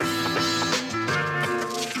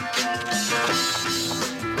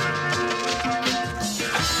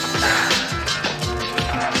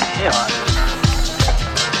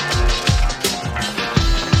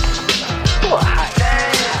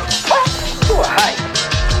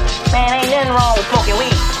ain't wrong with smoking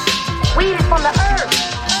weed. Weed is from the earth.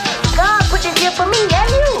 God put this here for me and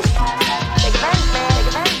you. Take advantage, man. Take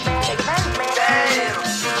advantage, man. Take advantage, man. Damn.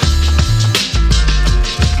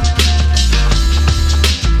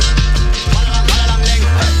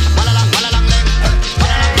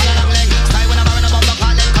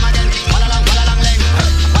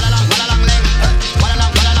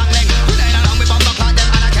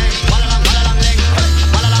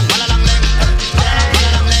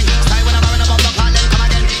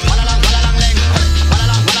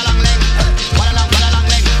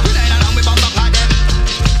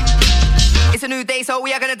 So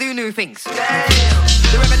we are gonna do new things.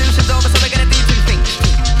 The revolution's over, so we're gonna do two things.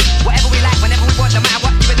 Whatever we like, whenever we want, no matter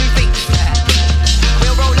what, you a new things.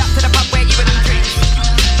 We'll roll up to the pub where you a new drinks.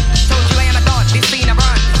 Told you I am a dog, this scene I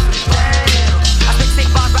run. I spit sick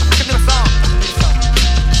bars, but I can do a song.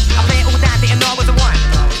 I play it all down, didn't know I was the one.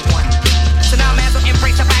 So now I may as well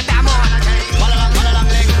embrace the fact that I'm on.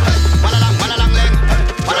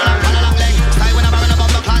 Stay when I'm wearing a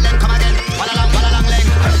bomber, can't then come again.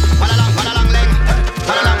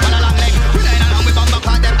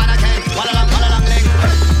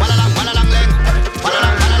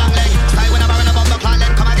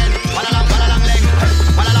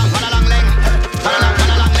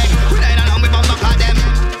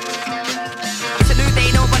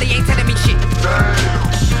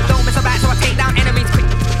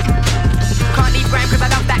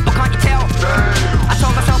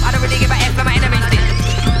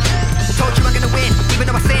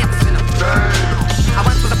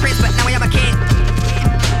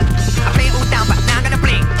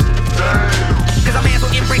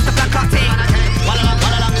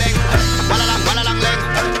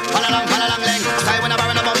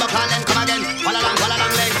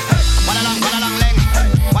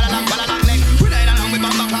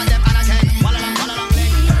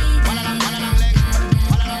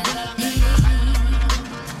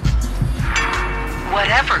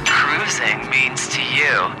 Whatever cruising means to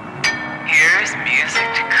you, here's music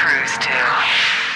to cruise to.